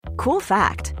Cool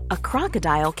fact, a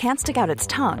crocodile can't stick out its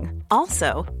tongue.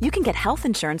 Also, you can get health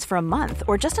insurance for a month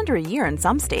or just under a year in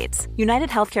some states. United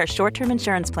Healthcare short-term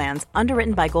insurance plans,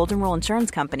 underwritten by Golden Rule Insurance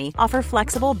Company, offer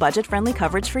flexible, budget-friendly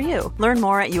coverage for you. Learn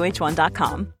more at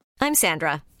uh1.com. I'm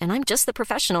Sandra, and I'm just the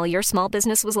professional your small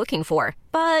business was looking for.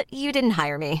 But you didn't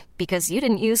hire me because you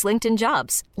didn't use LinkedIn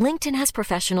Jobs. LinkedIn has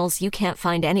professionals you can't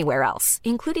find anywhere else,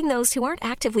 including those who aren't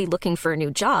actively looking for a new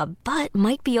job, but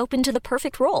might be open to the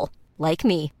perfect role, like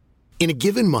me. In a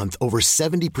given month, over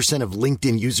 70% of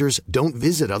LinkedIn users don't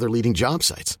visit other leading job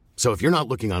sites. So if you're not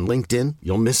looking on LinkedIn,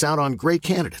 you'll miss out on great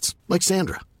candidates like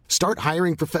Sandra. Start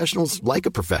hiring professionals like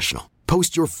a professional.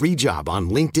 Post your free job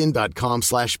on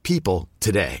linkedin.com/people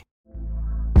today.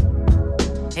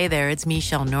 Hey there, it's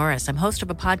Michelle Norris. I'm host of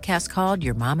a podcast called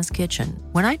Your Mama's Kitchen.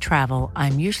 When I travel,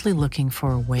 I'm usually looking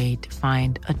for a way to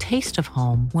find a taste of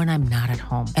home when I'm not at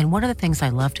home. And one of the things I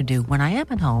love to do when I am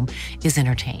at home is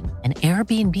entertain. And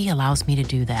Airbnb allows me to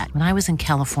do that. When I was in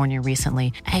California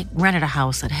recently, I rented a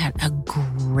house that had a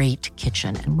great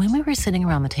kitchen. And when we were sitting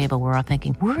around the table, we were all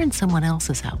thinking, we're in someone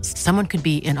else's house. Someone could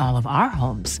be in all of our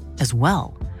homes as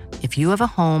well. If you have a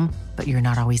home, but you're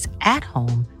not always at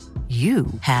home, you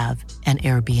have an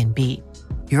Airbnb.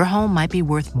 Your home might be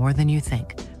worth more than you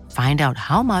think. Find out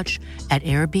how much at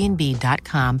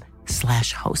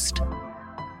airbnb.com/host.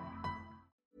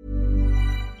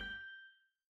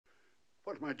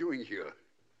 What am I doing here?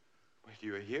 Well,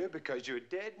 you're here because you're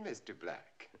dead, Mr.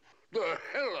 Black. The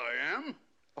hell I am?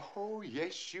 Oh,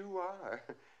 yes, you are.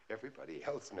 Everybody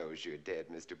else knows you're dead,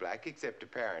 Mr. Black, except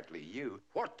apparently you.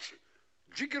 What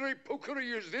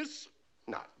jiggery-pokery is this?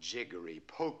 Not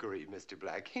jiggery-pokery, Mr.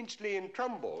 Black. Hinchley and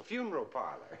Trumbull, funeral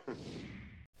parlor.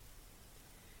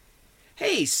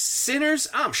 Hey, sinners,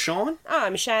 I'm Sean.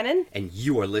 I'm Shannon. And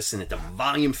you are listening to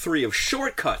Volume 3 of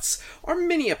Shortcuts, our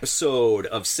mini-episode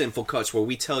of Sinful Cuts, where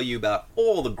we tell you about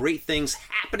all the great things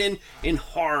happening in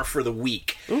horror for the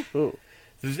week. Mm-hmm.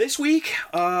 This week,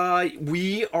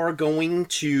 we are going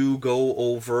to go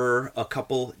over a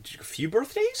few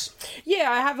birthdays?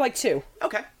 Yeah, I have like 2.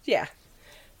 Okay. Yeah.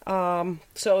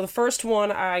 So the first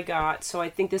one I got, so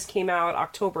I think this came out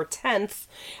October 10th,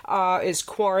 is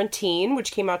Quarantine,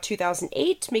 which came out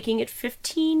 2008, making it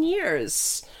 15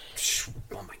 years.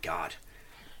 Oh my god.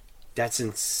 That's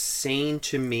insane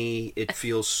to me. It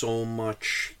feels so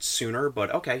much sooner,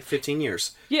 but okay, 15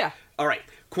 years. Yeah. Alright,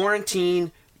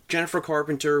 Quarantine, Jennifer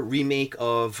Carpenter, remake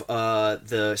of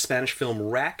the Spanish film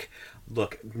Wreck.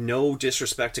 Look, no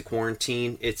disrespect to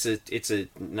Quarantine. It's a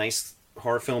nice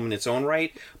horror film in its own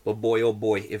right, but boy oh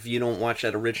boy, if you don't watch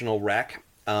that original Wreck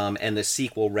and the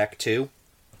sequel Wreck 2,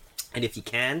 and if you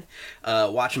can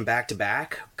watch them back to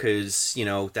back, because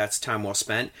that's time well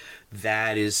spent.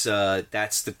 That's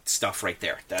the stuff right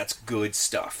there. That's good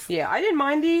stuff. Yeah, I didn't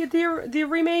mind the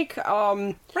remake,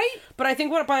 right? But I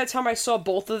think by the time I saw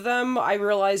both of them, I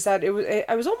realized that it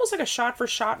was almost like a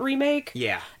shot-for-shot remake.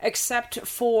 Yeah. Except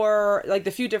for, like,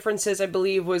 the few differences, I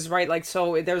believe, was, right, like,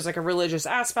 so there's, like, a religious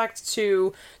aspect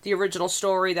to the original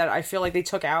story that I feel like they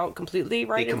took out completely,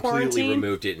 right, in Quarantine. They completely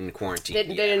removed it in Quarantine. They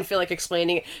didn't feel like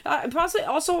explaining it. Possibly,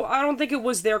 also, I don't think it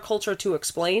was their culture to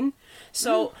explain.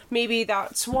 So maybe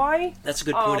that's why. That's a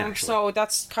good point, actually. So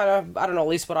that's kind of, I don't know, at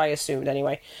least what I assumed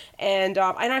anyway. And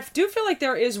I do feel like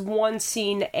there is one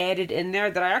scene added in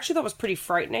there that I actually thought was pretty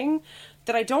frightening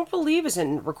that I don't believe is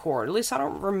in Record. At least I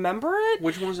don't remember it.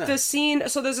 Which one was that? The scene,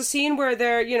 so there's a scene where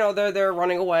they're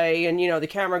running away, and the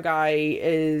camera guy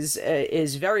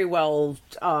is very well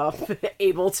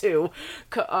able to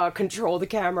control the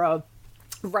camera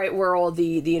right where all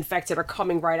the infected are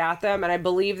coming right at them, and I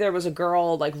believe there was a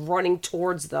girl like running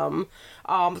towards them.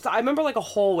 So I remember like a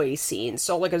hallway scene,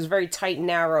 so like it was very tight,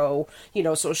 narrow,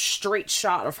 so a straight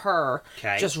shot of her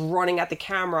just running at the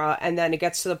camera, and then it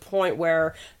gets to the point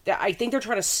where I think they're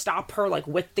trying to stop her like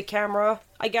with the camera.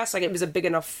 I guess like it was a big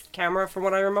enough camera from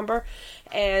what I remember,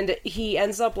 and he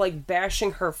ends up like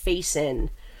bashing her face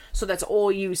in. So that's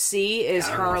all you see is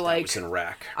her, like... That was in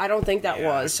Wreck. I don't think that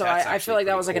was. So I feel like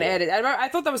that was, like, an edit. I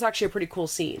thought that was actually a pretty cool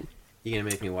scene. You're going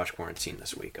to make me watch Quarantine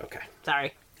this week. Okay.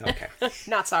 Sorry. Okay.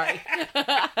 Not sorry.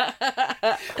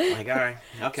 Like, all right.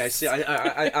 Okay, see,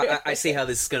 I see how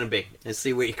this is going to be. Let's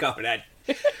see where you're coming at.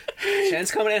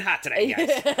 Shannon's coming in hot today,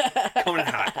 guys. Coming in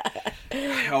hot.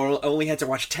 I only had to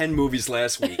watch 10 movies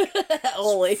last week.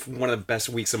 Only. One of the best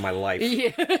weeks of my life.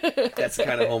 Yeah. That's the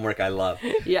kind of homework I love.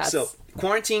 Yes. So,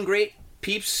 Quarantine, great.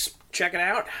 Peeps, check it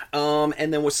out.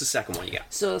 And then what's the second one you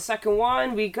got? So the second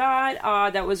one we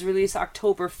got, that was released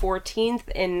October 14th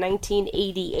in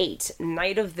 1988,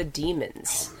 Night of the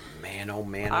Demons. Oh man, oh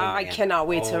man, I cannot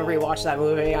wait to rewatch that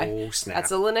movie. Snap.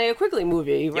 That's a Linnea Quigley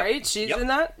movie, right? Yep. She's in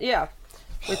that? Yeah.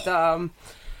 With,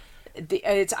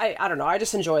 I don't know. I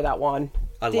just enjoy that one.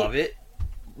 I love it,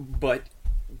 but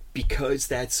because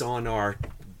that's on our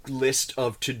list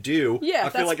of to do, I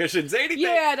feel like I shouldn't say anything.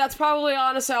 Yeah, that's probably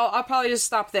honest. I'll probably just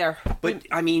stop there. But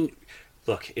I mean,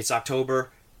 look, it's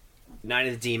October. Night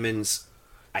of the Demons.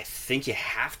 I think you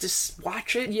have to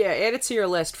watch it. Yeah, add it to your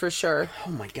list for sure.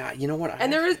 Oh my god, you know what?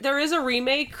 And there is a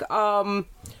remake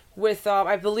with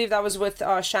I believe that was with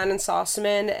Shannon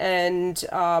Sossaman and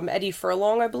Eddie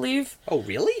Furlong, I believe. Oh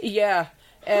really? Yeah.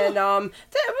 And it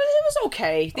was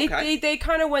okay. They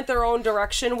kind of went their own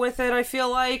direction with it, I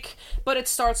feel like, but it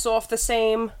starts off the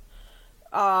same.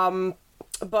 But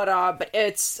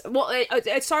it's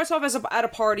it starts off at a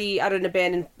party at an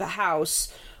abandoned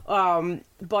house.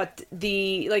 But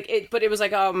it was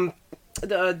like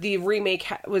the remake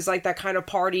was like that kind of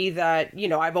party that, you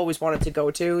know, I've always wanted to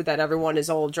go to, that everyone is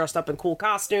all dressed up in cool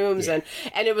costumes, and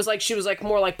it was like she was like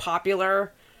more like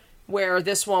popular, where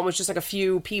this one was just like a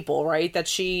few people, right, that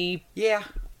she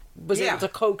was able to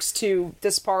coax to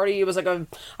this party. It was like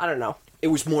I don't know. It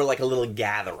was more like a little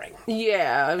gathering.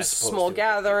 Yeah, it was a small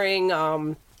gathering.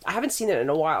 I haven't seen it in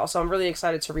a while, so I'm really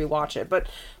excited to rewatch it. But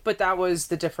that was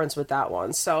the difference with that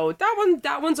one. So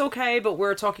that one's okay, but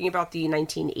we're talking about the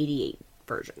 1988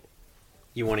 version.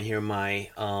 You want to hear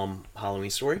my Halloween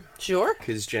story? Sure.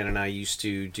 Because Jen and I used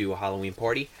to do a Halloween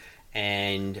party,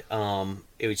 and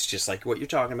it was just like what you're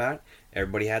talking about.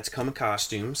 Everybody had to come in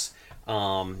costumes.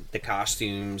 The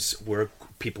costumes were,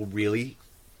 people really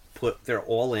put their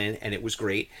all in, and it was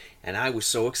great. And I was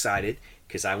so excited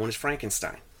because I wanted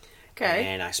Frankenstein. Okay.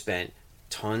 And I spent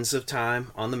tons of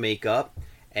time on the makeup,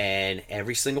 and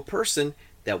every single person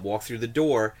that walked through the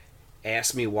door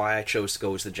asked me why I chose to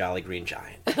go as the Jolly Green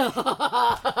Giant.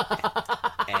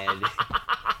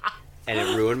 and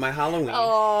it ruined my Halloween.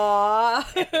 Aww.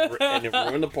 And it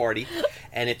ruined the party.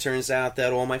 And it turns out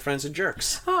that all my friends are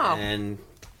jerks. Oh. And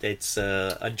it's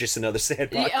just another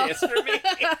sad podcast for me.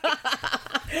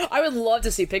 I would love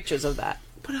to see pictures of that.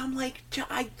 But I'm like,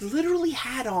 I literally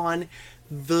had on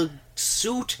the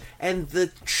suit and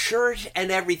the shirt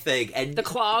and everything, and the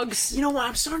clogs. You know what?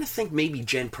 I'm starting to think maybe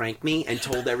Jen pranked me and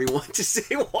told everyone to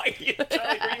say why you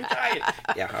Jolly Green Giant.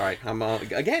 Yeah, all right. I'm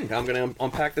going to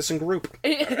unpack this in group.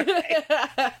 All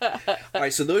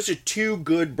right. So those are two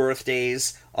good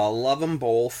birthdays. I'll love them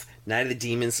both. Night of the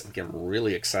Demons. I'm getting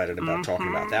really excited about talking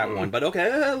about that one. But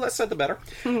okay, let's set the better.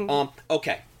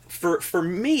 Okay, for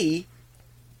me,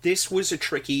 this was a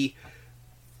tricky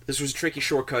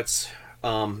shortcuts.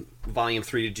 Volume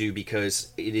 3 to do,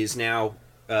 because it is now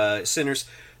Sinners.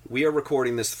 We are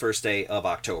recording this the first day of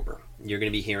October. You're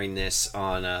going to be hearing this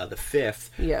on the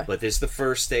 5th. Yeah. But this is the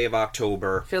first day of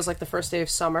October. Feels like the first day of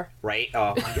summer. Right?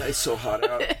 Oh, my God, it's so hot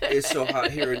out. It's so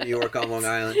hot here in New York on Long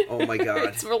Island. Oh, my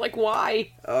God. We're like,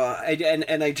 why? I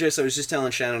was just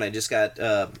telling Shannon, I just got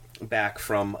back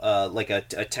from like a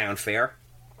town fair.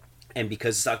 And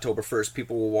because it's October 1st,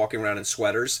 people were walking around in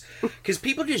sweaters. Because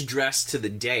people just dress to the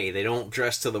day. They don't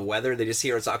dress to the weather. They just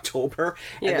hear it's October.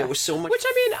 And there was so much... Which,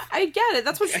 I mean, I get it.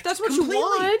 That's what you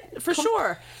want, for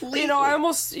sure. You know, I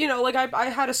almost, you know, like I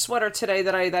had a sweater today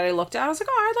that I looked at. I was like,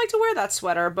 oh, I'd like to wear that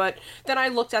sweater. But then I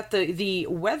looked at the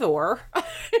weather.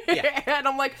 And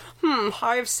I'm like,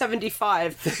 high of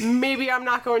 75. Maybe I'm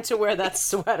not going to wear that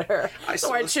sweater.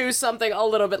 So I choose something a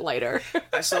little bit lighter.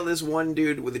 I saw this one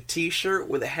dude with a t-shirt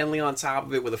with a Henley on top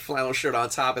of it, with a flannel shirt on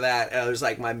top of that, and I was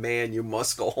like, my man, you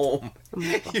must go home.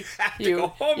 You have to go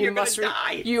home. You're gonna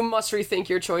die. You must rethink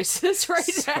your choices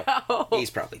now.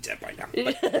 He's probably dead right now.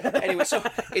 But anyway, so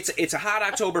it's a hot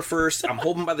October 1st. I'm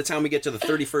hoping by the time we get to the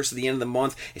 31st at the end of the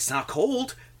month, it's not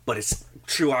cold, but it's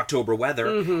true October weather,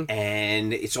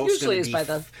 and it's also going to be... by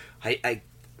then. I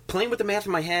playing with the math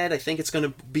in my head, I think it's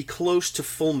going to be close to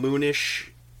full moonish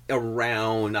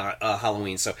around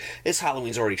Halloween. So this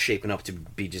Halloween's already shaping up to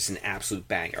be just an absolute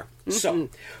banger. So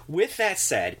with that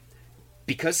said,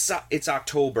 because it's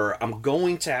October, I'm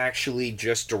going to actually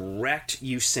just direct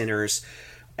you sinners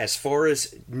as far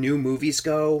as new movies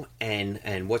go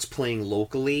and what's playing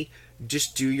locally.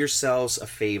 Just do yourselves a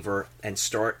favor and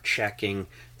start checking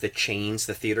the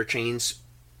theater chains,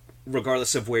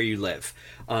 regardless of where you live.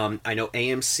 I know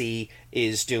AMC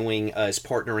is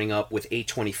partnering up with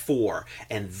A24,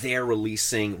 and they're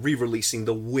re-releasing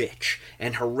The Witch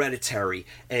and Hereditary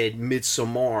and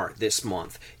Midsommar this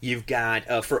month. You've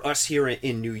got, for us here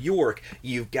in New York,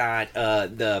 you've got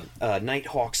the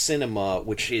Nighthawk Cinema,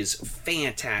 which is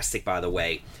fantastic, by the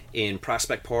way, in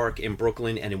Prospect Park in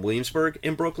Brooklyn and in Williamsburg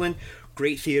in Brooklyn.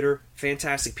 Great theater,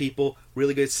 fantastic people,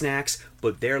 really good snacks,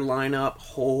 but their lineup,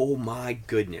 oh my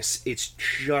goodness, it's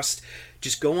just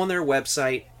go on their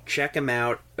website, check them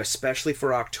out, especially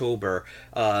for October.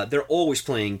 They're always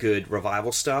playing good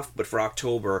revival stuff, but for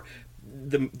October,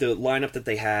 the lineup that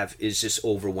they have is just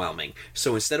overwhelming.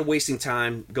 So instead of wasting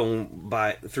time going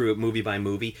through it movie by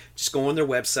movie, just go on their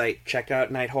website, check out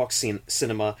Nighthawk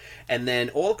Cinema, and then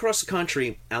all across the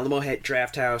country, Alamo Head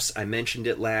Draft House, I mentioned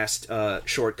it last,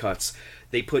 Shortcuts,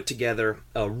 they put together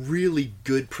a really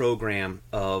good program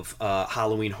of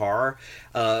Halloween horror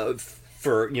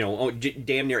for,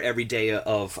 damn near every day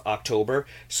of October.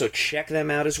 So check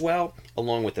them out as well,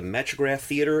 along with the Metrograph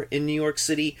Theater in New York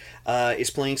City is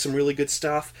playing some really good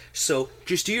stuff. So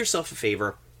just do yourself a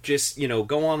favor. Just,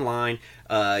 go online.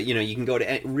 You can go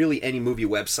to really any movie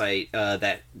website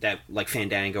that like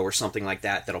Fandango or something like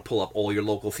that that'll pull up all your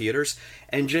local theaters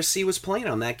and just see what's playing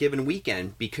on that given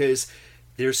weekend, because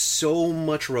there's so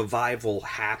much revival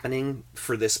happening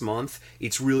for this month.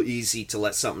 It's real easy to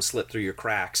let something slip through your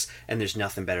cracks, and there's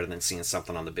nothing better than seeing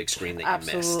something on the big screen that you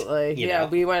missed. Absolutely. Yeah,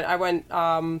 we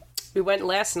went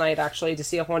last night actually to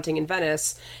see A Haunting in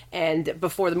Venice, and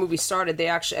before the movie started,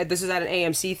 this is at an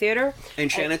AMC theater.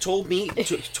 And Shannon told me it was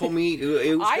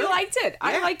good. I liked it.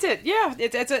 I liked it. Yeah,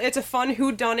 it's a fun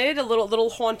whodunit, a little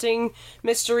haunting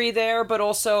mystery there, but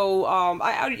also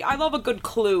I love a good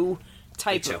clue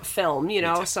type of film,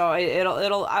 so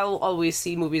I'll always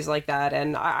see movies like that,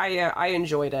 and I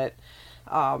enjoyed it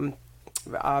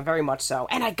very much so.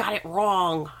 And I got it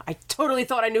wrong. I totally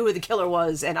thought I knew who the killer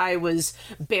was, and I was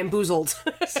bamboozled.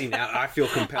 See, now I feel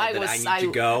compelled I need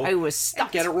to go. I was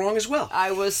stumped. And get it wrong as well.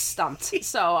 I was stumped.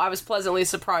 So I was pleasantly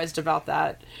surprised about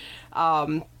that.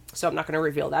 So I'm not going to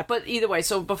reveal that. But either way,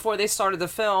 so before they started the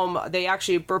film, they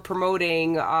actually were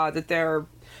promoting that they're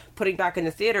putting back in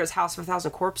the theaters House of a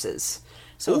Thousand Corpses.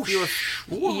 So if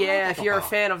you're a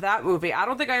fan of that movie, I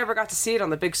don't think I ever got to see it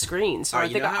on the big screen. So I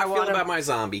think I feel about my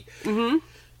zombie. Mm-hmm.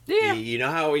 Yeah. You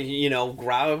know how,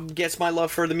 Rob gets my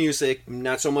love for the music,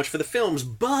 not so much for the films,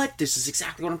 but this is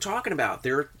exactly what I'm talking about.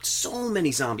 There are so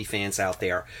many zombie fans out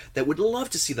there that would love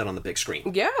to see that on the big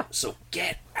screen. Yeah. So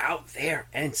get out there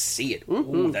and see it.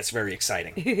 Mm-hmm. Ooh, that's very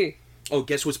exciting. Oh,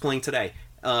 guess what's playing today?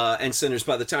 And Sinners,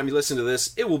 by the time you listen to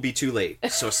this, it will be too late.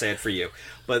 So sad for you.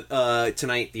 But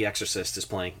tonight, The Exorcist is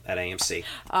playing at AMC.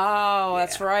 Oh,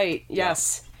 that's right.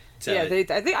 Yes. Yeah,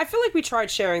 I feel like we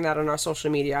tried sharing that on our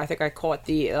social media. I think I caught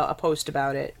a post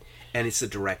about it. And it's the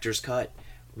director's cut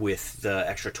with the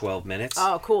extra 12 minutes.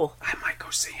 Oh, cool. I might go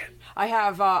see it. I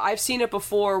have. I've seen it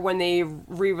before when they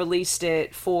re-released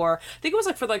it for. I think it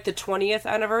was for the 20th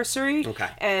anniversary. Okay.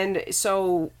 And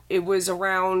so it was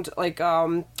around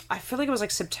I feel like it was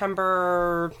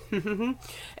September,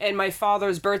 and my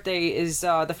father's birthday is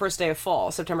the first day of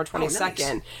fall, September 22nd.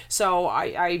 Oh, nice. So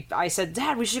I said,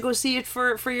 Dad, we should go see it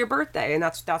for your birthday, and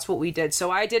that's what we did.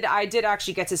 So I did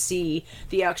actually get to see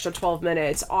the extra 12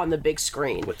 minutes on the big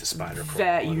screen with the spider.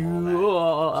 I think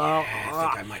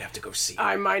I might have to go see it.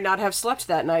 I might not have slept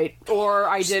that night, or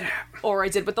I did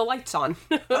with the lights on.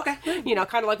 Okay.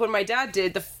 Kind of like what my dad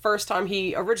did the first time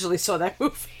he originally saw that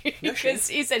movie. No shame.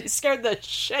 He said it scared the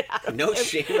shit out of him. No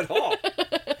shame at all.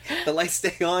 The lights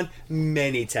stay on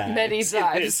many times. Many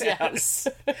times, yes.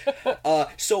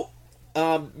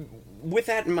 With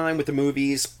that in mind, with the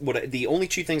movies, the only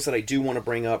two things that I do want to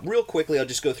bring up real quickly, I'll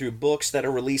just go through books that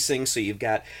are releasing. So you've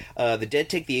got The Dead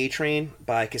Take the A Train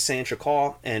by Cassandra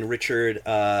Caw and Richard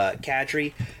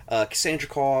Kadri. Cassandra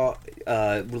Caw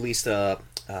released a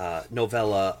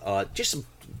novella, just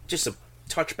a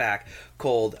touchback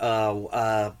called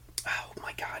oh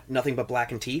my God, Nothing But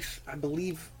Blackened Teeth. I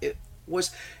believe it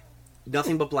was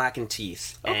Nothing But Blackened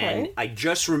Teeth. Okay. And I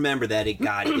just remember that it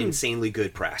got insanely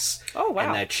good press. Oh, wow.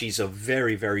 And that she's a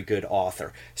very, very good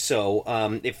author. So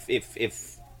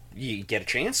if you get a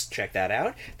chance, check that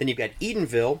out. Then you've got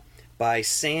Edenville by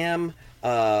Sam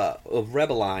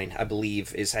Rebeline, I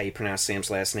believe is how you pronounce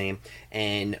Sam's last name.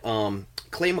 And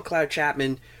Clay McLeod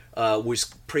Chapman was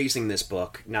praising this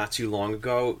book not too long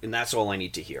ago, and that's all I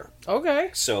need to hear. Okay.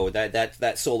 So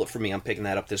that sold it for me. I'm picking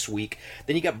that up this week.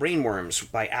 Then you got Brainworms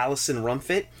by Alison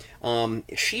Rumfitt.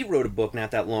 She wrote a book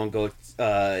not that long ago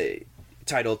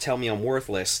titled Tell Me I'm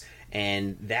Worthless,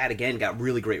 and that again got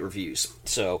really great reviews.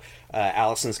 So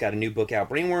Alison's got a new book out,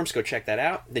 Brainworms. Go check that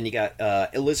out. Then you got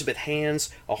Elizabeth Hand's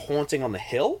A Haunting on the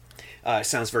Hill.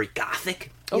 Sounds very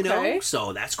gothic. You know,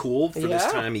 so that's cool for this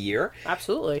time of year.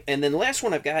 Absolutely. And then the last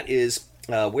one I've got is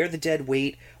Where the Dead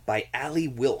Wait by Allie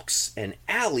Wilkes. And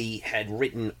Allie had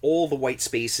written All the White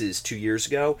Spaces 2 years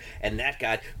ago, and that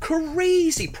got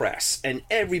crazy press, and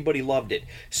everybody loved it.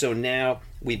 So now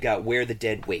we've got Where the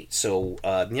Dead Wait. So,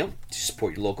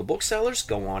 support your local booksellers.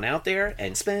 Go on out there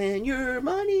and spend your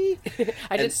money.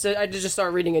 I did just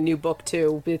start reading a new book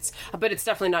too. But it's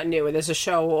definitely not new. There's a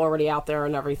show already out there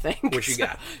and everything. What you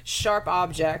got? Sharp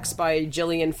Objects by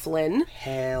Gillian Flynn.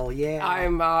 Hell yeah! I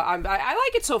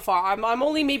like it so far. I'm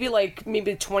only maybe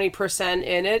 20%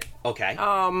 in it. Okay.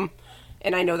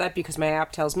 And I know that because my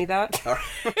app tells me that.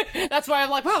 That's why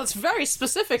I'm like, wow, that's very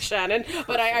specific, Shannon.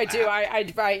 But I do. I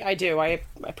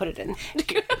put it in.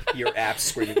 Your app's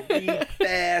screaming, read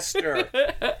faster.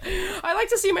 I like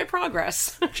to see my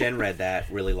progress. Jen read that,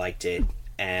 really liked it.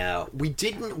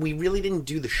 We really didn't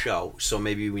do the show, so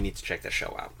maybe we need to check that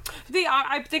show out.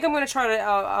 I think I'm going to try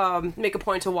to make a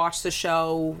point to watch the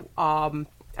show.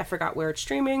 I forgot where it's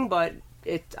streaming, but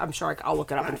I'm sure I'll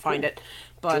look it up and find it.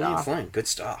 But Flynn, good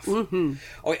stuff. Mm-hmm.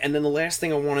 Oh, and then the last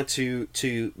thing I wanted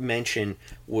to mention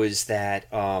was that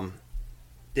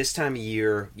this time of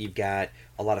year you've got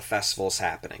a lot of festivals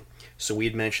happening. So we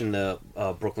had mentioned the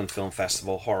Brooklyn Film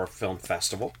Festival, Horror Film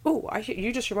Festival. Oh,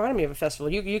 you just reminded me of a festival.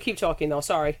 You keep talking though.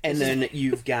 Sorry. And then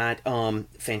you've got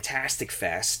Fantastic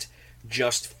Fest.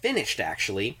 Just finished,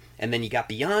 actually, and then you got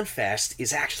Beyond Fest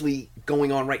is actually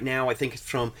going on right now. I think it's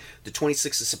from the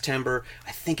 26th of September.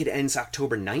 I think it ends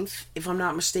October 9th, if I'm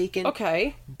not mistaken.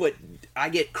 Okay. But I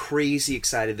get crazy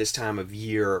excited this time of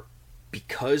year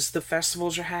because the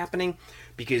festivals are happening,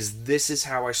 because this is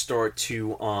how I start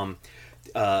to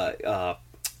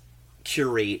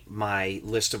curate my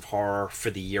list of horror for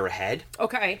the year ahead.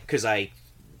 Okay. Because I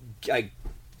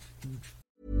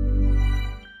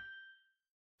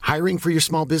Hiring for your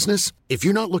small business? If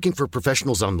you're not looking for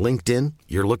professionals on LinkedIn,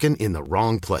 you're looking in the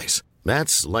wrong place.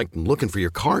 That's like looking for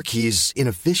your car keys in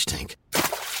a fish tank.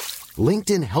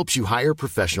 LinkedIn helps you hire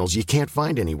professionals you can't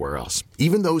find anywhere else,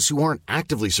 even those who aren't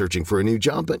actively searching for a new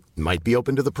job but might be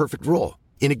open to the perfect role.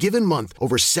 In a given month,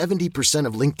 over 70%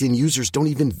 of LinkedIn users don't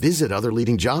even visit other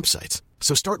leading job sites.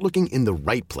 So start looking in the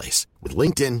right place. With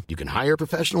LinkedIn, you can hire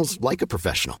professionals like a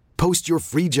professional. Post your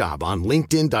free job on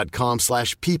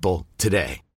linkedin.com/people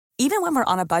today. Even when we're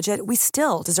on a budget, we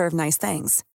still deserve nice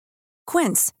things.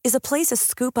 Quince is a place to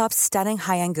scoop up stunning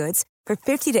high-end goods for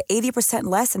 50 to 80%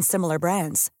 less than similar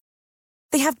brands.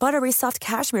 They have buttery soft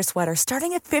cashmere sweaters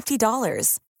starting at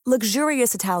 $50,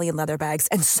 luxurious Italian leather bags,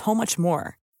 and so much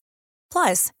more.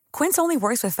 Plus, Quince only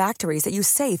works with factories that use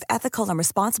safe, ethical, and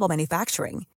responsible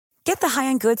manufacturing. Get the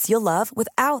high-end goods you'll love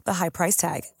without the high price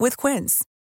tag with Quince.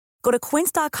 Go to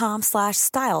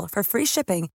quince.com/style for free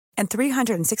shipping and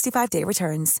 365-day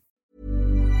returns.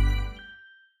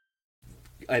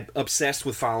 I'm obsessed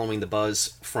with following the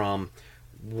buzz from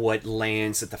what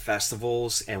lands at the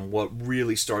festivals and what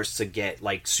really starts to get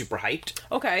super hyped.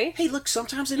 Okay. Hey, look,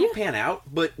 sometimes they don't pan out,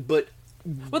 but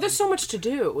well, there's so much to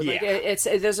do. Yeah.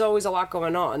 There's always a lot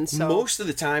going on. So most of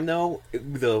the time, though,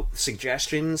 the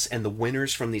suggestions and the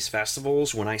winners from these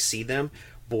festivals, when I see them,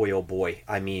 boy, oh boy,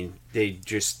 I mean, they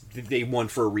won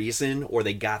for a reason, or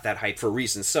they got that hype for a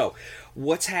reason. So,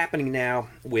 what's happening now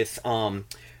with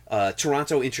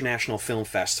Toronto International Film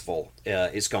Festival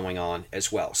is going on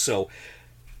as well. So,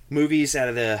 movies out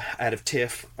of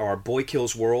TIFF are Boy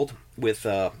Kills World with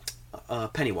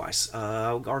Pennywise,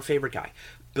 our favorite guy,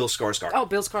 Bill Skarsgård. Oh,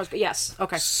 Bill Skarsgård. Yes.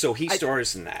 Okay. So he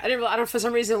stars in that. I don't. For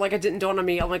some reason, it didn't dawn on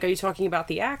me. I'm like, are you talking about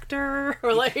the actor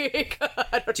or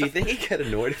Do you think he'd get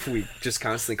annoyed if we just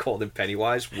constantly called him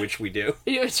Pennywise, which we do?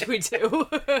 Yes, we do.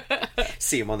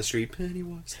 See him on the street,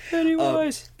 Pennywise.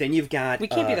 Pennywise. Then you've got. We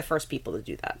can't be the first people to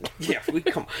do that. Yeah,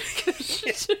 come on.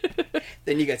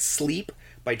 Then you got Sleep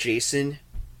by Jason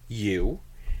Yu.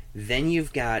 Then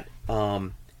you've got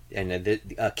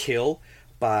Kill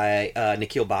by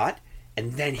Nikhil Bhatt.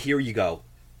 And then here you go,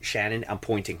 Shannon. I'm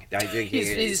pointing.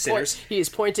 He is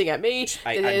pointing at me.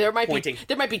 There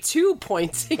might be 2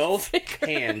 points. Both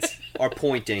hands are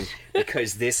pointing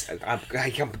because this. When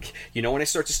I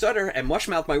start to stutter and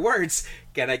mushmouth my words,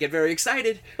 and I get very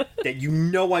excited, that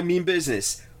I mean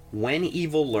business. When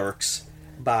Evil Lurks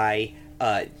by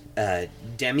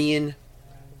Demian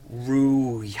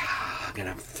I'm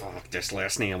gonna fuck this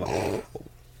last name.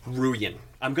 Ruyan.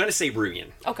 I'm gonna say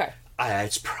Ruyan. Okay.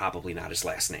 It's probably not his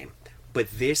last name.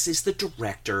 But this is the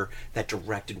director that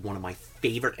directed one of my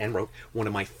favorite and wrote one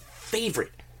of my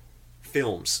favorite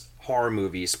films, horror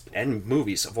movies, and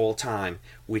movies of all time,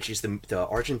 which is the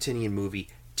Argentinian movie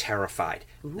Terrified.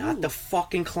 Ooh. Not the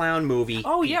fucking clown movie.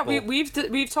 Oh, people. Yeah,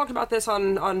 we've talked about this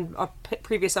on a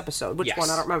previous episode. Which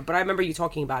one? I don't remember, but I remember you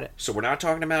talking about it. So we're not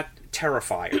talking about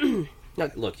Terrifier.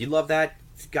 No. Look, you love that?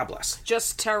 God bless.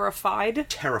 Just Terrified?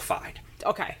 Terrified.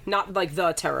 Okay, not like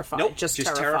the Terrified. Nope, just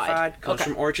Terrified. Comes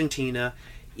from Argentina.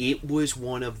 It was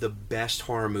one of the best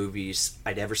horror movies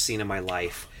I'd ever seen in my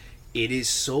life. It is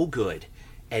so good.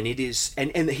 And it is,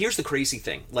 and here's the crazy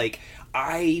thing. Like,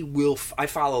 I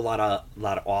follow a lot of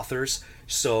authors.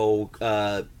 So,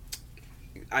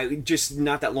 I just,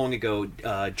 not that long ago,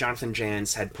 Jonathan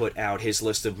Jans had put out his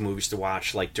list of movies to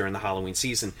watch, like, during the Halloween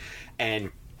season.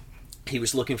 And he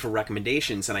was looking for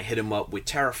recommendations, and I hit him up with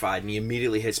Terrified, and he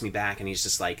immediately hits me back, and he's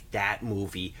just like, that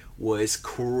movie was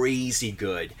crazy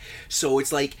good. So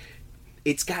it's like,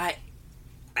 it's got,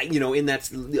 you know, in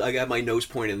that, I got my nose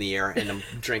pointed in the air, and I'm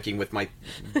drinking with my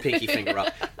pinky finger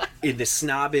up. In the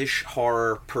snobbish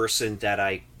horror person that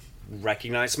I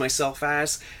recognize myself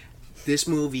as, this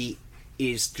movie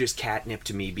is just catnip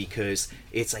to me, because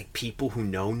it's like people who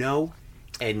know,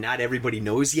 and not everybody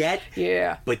knows yet.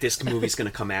 Yeah. But this movie's going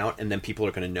to come out, and then people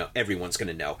are going to know. Everyone's going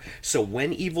to know. So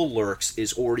When Evil Lurks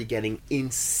is already getting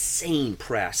insane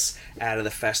press out of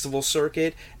the festival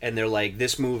circuit, and they're like,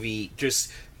 this movie,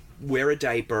 just wear a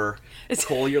diaper,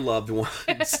 call your loved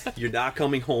ones. You're not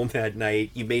coming home that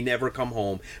night. You may never come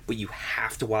home, but you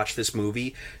have to watch this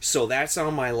movie. So that's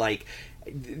on my, like,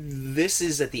 this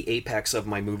is at the apex of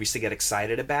my movies to get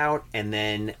excited about, and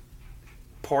then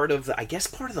part of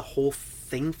the whole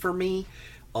thing for me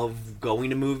of going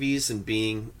to movies and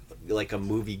being like a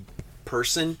movie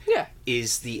person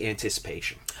is the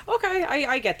anticipation. Okay,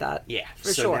 I get that. Yeah,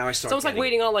 for so sure. now I It's almost like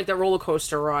waiting on like the roller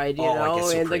coaster ride, you know, I get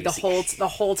so and like crazy. the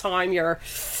whole time you're,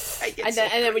 and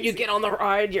then when you get on the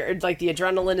ride, you're like the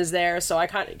adrenaline is there. So I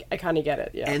kind of get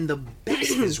it. Yeah. And the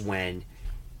best is when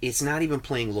it's not even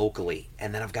playing locally,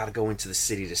 and then I've got to go into the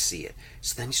city to see it.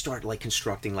 So then you start, like,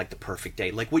 constructing, like, the perfect day.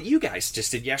 Like what you guys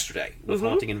just did yesterday with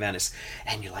Haunting in Venice.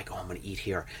 And you're like, oh, I'm going to eat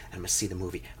here, and I'm going to see the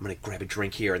movie. I'm going to grab a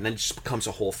drink here, and then it just becomes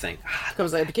a whole thing.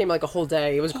 It became like a whole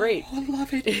day. It was great. Oh, I love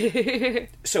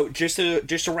it. So just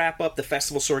to wrap up the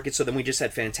festival circuit, so then we just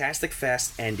had Fantastic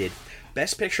Fest ended.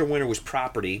 Best Picture winner was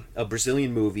Property, a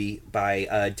Brazilian movie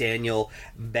by Daniel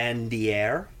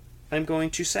Bandier, I'm going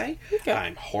to say. Okay.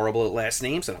 I'm horrible at last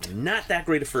names, and I'm not that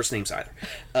great at first names either.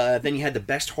 Then you had the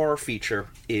best horror feature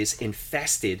is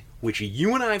Infested, which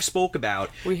you and I have spoke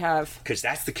about. We have. Because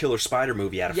that's the killer spider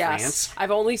movie out of France.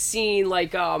 I've only seen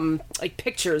like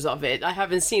pictures of it. I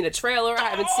haven't seen a trailer. I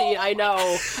haven't seen. I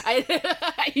know.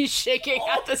 He's shaking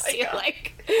at the ceiling.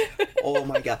 Oh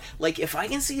my god! Like, if I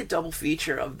can see a double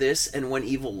feature of this and When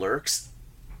Evil Lurks,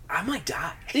 I might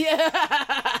die. Yeah.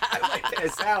 I might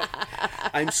pass out.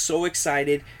 I'm so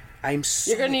excited.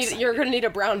 You're gonna need a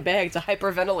brown bag to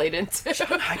hyperventilate into.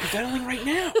 I'm hyperventilating right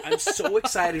now. I'm so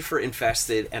excited for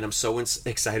Infested, and I'm so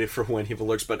excited for When Evil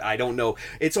Lurks, but I don't know.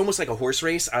 It's almost like a horse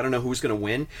race. I don't know who's gonna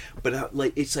win, but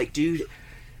it's like, dude,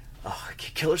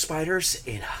 killer spiders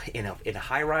in a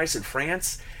high rise in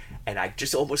France. And I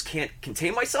just almost can't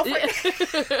contain myself right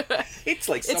now. It's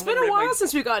like it's been a while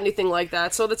since we got anything like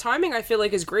that, so the timing I feel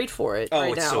like is great for it. Oh,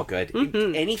 right it's now. so good.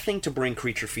 Mm-hmm. Anything to bring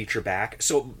Creature Feature back.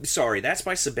 So sorry, that's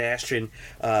by Sebastian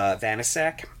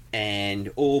Vanasek, and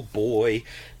oh boy,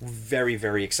 very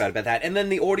very excited about that. And then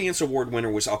the audience award winner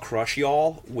was I'll Crush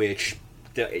Y'all, which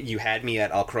you had me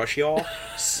at I'll Crush Y'all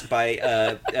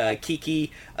by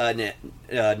Kiki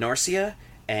Narcia,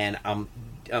 and I'm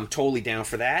totally down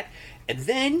for that. And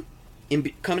then,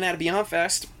 coming out of Beyond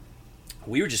Fest,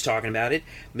 we were just talking about it,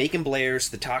 Macon Blair's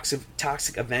The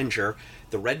Toxic Avenger.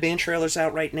 The Red Band trailer's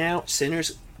out right now.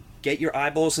 Sinners, get your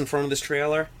eyeballs in front of this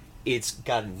trailer. It's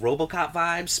got RoboCop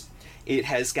vibes. It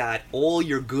has got all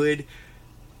your good,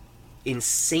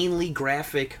 insanely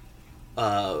graphic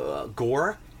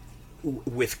gore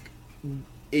with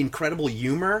incredible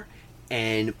humor.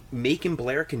 And Macon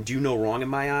Blair can do no wrong in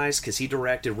my eyes, because he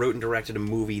wrote and directed a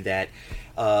movie that,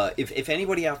 if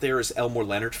anybody out there is Elmore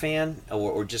Leonard fan,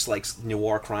 or just likes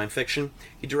noir crime fiction,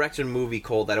 he directed a movie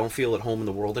called I Don't Feel at Home in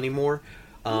the World Anymore,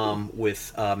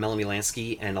 with Melanie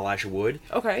Lansky and Elijah Wood.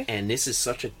 Okay. And this is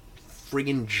such a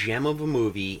friggin' gem of a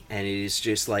movie, and it is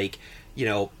just like, you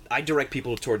know, I direct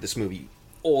people toward this movie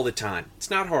all the time. It's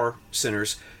not horror,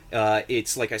 Sinners.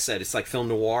 It's like I said, it's like film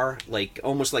noir, like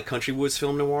almost like Country Woods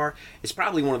film noir. It's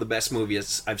probably one of the best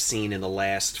movies I've seen in the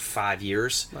last 5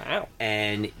 years. Wow.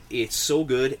 And it's so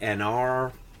good, and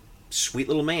our sweet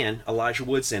little man, Elijah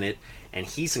Wood's in it, and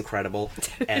he's incredible,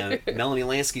 and Melanie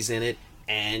Lansky's in it,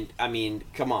 and I mean,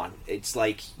 come on, it's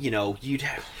like, you know,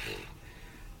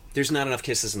 there's not enough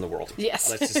kisses in the world. Yes.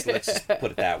 Let's just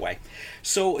put it that way.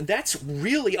 So that's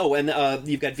really... Oh, and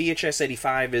you've got VHS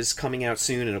 85 is coming out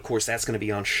soon, and of course that's going to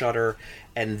be on Shudder.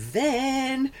 And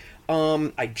then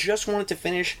I just wanted to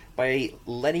finish by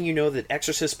letting you know that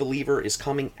Exorcist Believer is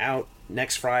coming out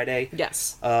next Friday.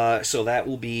 Yes. So that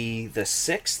will be the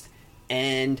 6th.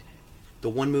 And the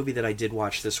one movie that I did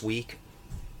watch this week,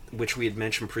 which we had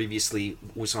mentioned previously,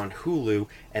 was on Hulu,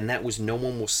 and that was No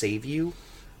One Will Save You.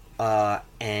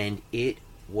 and it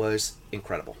was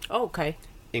incredible. Oh, okay.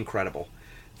 Incredible.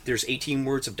 There's 18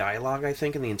 words of dialogue, I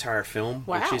think, in the entire film,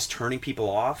 wow. which is turning people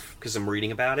off because I'm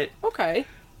reading about it. Okay.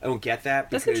 I don't get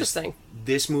that because that's interesting.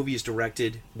 This movie is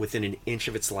directed within an inch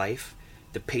of its life.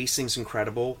 The pacing's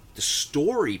incredible. The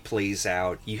story plays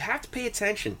out. You have to pay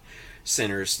attention,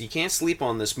 sinners. You can't sleep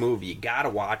on this movie. You gotta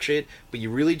watch it, but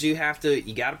you really do have to.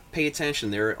 You gotta pay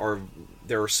attention. There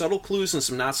are subtle clues and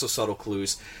some not so subtle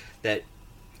clues that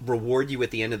reward you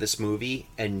at the end of this movie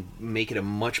and make it a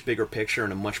much bigger picture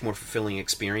and a much more fulfilling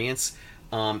experience.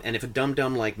 And if a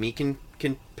dum-dum like me can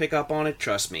pick up on it,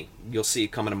 trust me, you'll see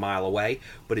it coming a mile away.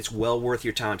 But it's well worth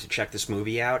your time to check this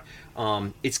movie out.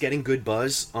 It's getting good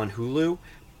buzz on Hulu,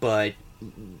 but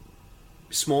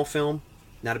small film,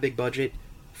 not a big budget,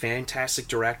 fantastic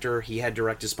director. He had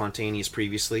directed Spontaneous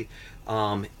previously,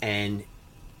 and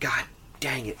god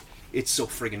dang it, it's so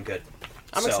friggin' good.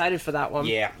 I'm excited for that one.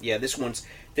 Yeah, this one's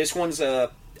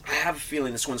I have a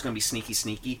feeling this one's going to be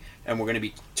sneaky, and we're going to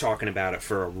be talking about it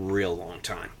for a real long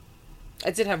time. I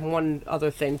did have one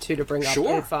other thing, too, to bring up.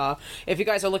 Sure. If you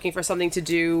guys are looking for something to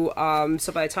do,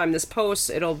 so by the time this posts,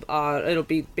 it'll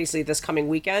be basically this coming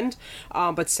weekend.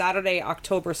 But Saturday,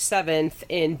 October 7th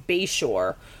in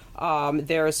Bayshore,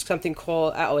 there's something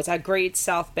called, it's at Great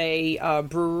South Bay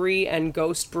Brewery and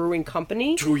Ghost Brewing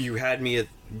Company. Ooh, you had me at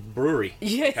brewery.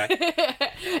 Yeah. Okay.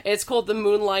 It's called the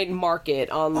Moonlight Market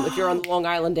if you're on the Long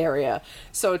Island area.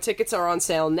 So tickets are on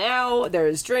sale now.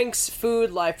 There's drinks,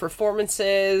 food, live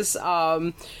performances.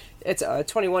 It's a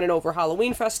 21 and over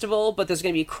Halloween festival, but there's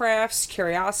going to be crafts,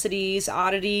 curiosities,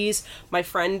 oddities. My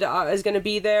friend is going to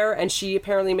be there, and she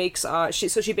apparently makes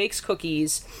she bakes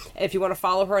cookies. If you want to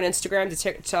follow her on Instagram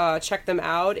to check them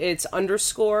out, it's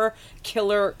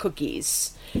 _killer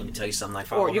cookies. Let me tell you something. I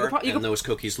follow her, and those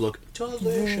cookies look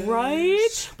delicious.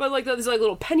 Right? But like there's like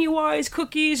little Pennywise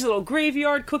cookies, little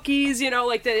graveyard cookies. You know,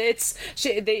 like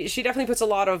she definitely puts a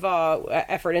lot of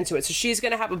effort into it. So she's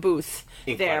going to have a booth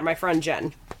there. My friend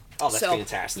Jen. Oh, that's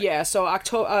fantastic. Yeah, so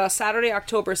Saturday,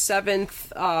 October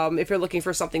 7th, if you're looking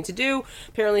for something to do.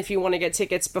 Apparently, if you want to get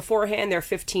tickets beforehand, they're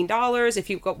 $15. If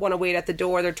you want to wait at the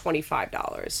door, they're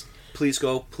 $25. Please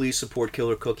go. Please support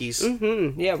Killer Cookies.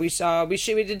 Mm-hmm. Yeah, we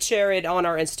did share it on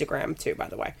our Instagram, too, by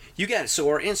the way. You got it. So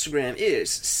our Instagram is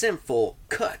Sinful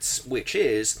Cuts, which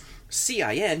is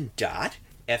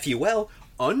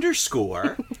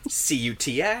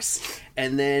CIN.FUL_CUTS,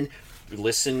 and then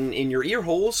listen in your ear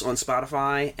holes on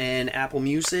Spotify and Apple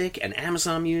Music and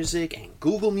Amazon Music and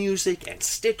Google Music and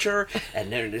Stitcher,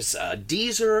 and there's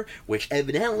Deezer, which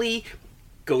evidently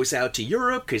goes out to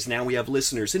Europe because now we have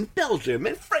listeners in Belgium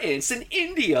and France and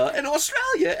India and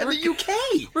Australia and the UK.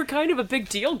 We're kind of a big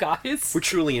deal, guys. We're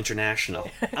truly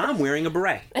international. I'm wearing a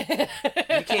beret. You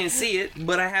can't see it,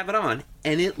 but I have it on,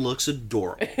 and it looks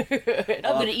adorable.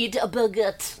 I'm going to eat a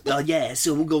baguette. Yeah,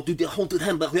 so we'll go to the haunted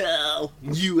hamburger.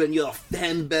 You and your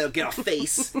hamburger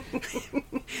face.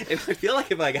 I feel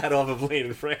like if I got off a plane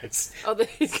in France,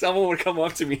 someone would come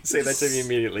up to me and say that to me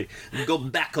immediately. Go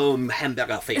back home,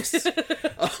 hamburger face.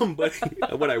 But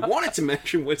what I wanted to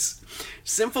mention was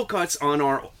Sinful Cuts on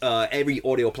our every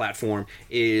audio platform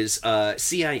is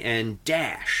CIN-FUL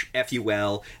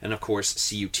and of course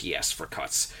CUTS for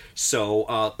cuts.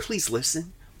 So please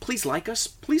listen. Please like us.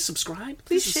 Please subscribe.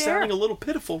 Please this share. Is sounding a little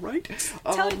pitiful, right?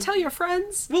 Tell your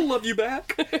friends. We'll love you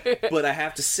back. But I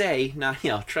have to say,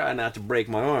 try not to break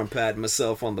my arm patting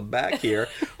myself on the back here.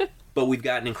 But we've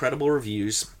gotten incredible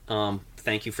reviews.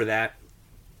 Thank you for that.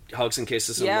 Hugs and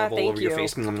kisses and love all over your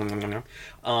face. And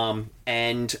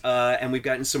we've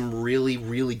gotten some really,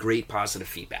 really great positive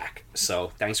feedback.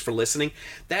 So thanks for listening.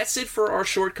 That's it for our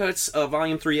Shortcuts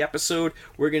Volume 3 episode.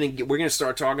 We're gonna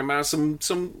start talking about some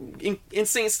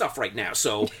insane stuff right now.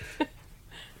 So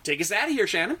take us out of here,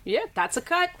 Shannon. Yeah, that's a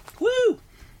cut. Woo!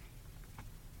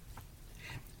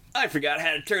 I forgot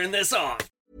how to turn this on.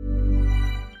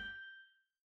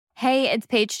 Hey, it's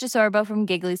Paige DeSorbo from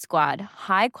Giggly Squad.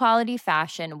 High quality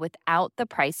fashion without the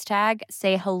price tag.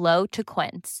 Say hello to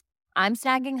Quince. I'm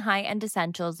snagging high-end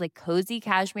essentials like cozy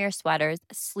cashmere sweaters,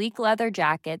 sleek leather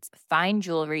jackets, fine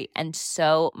jewelry, and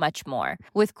so much more.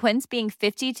 With Quince being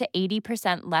 50 to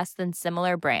 80% less than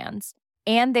similar brands.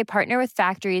 And they partner with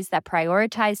factories that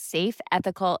prioritize safe,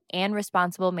 ethical, and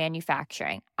responsible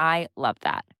manufacturing. I love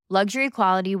that. Luxury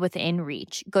quality within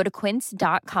reach. Go to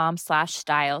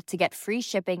quince.com/style to get free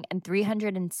shipping and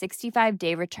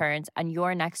 365-day returns on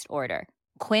your next order.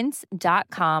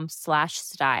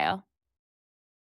 Quince.com/style.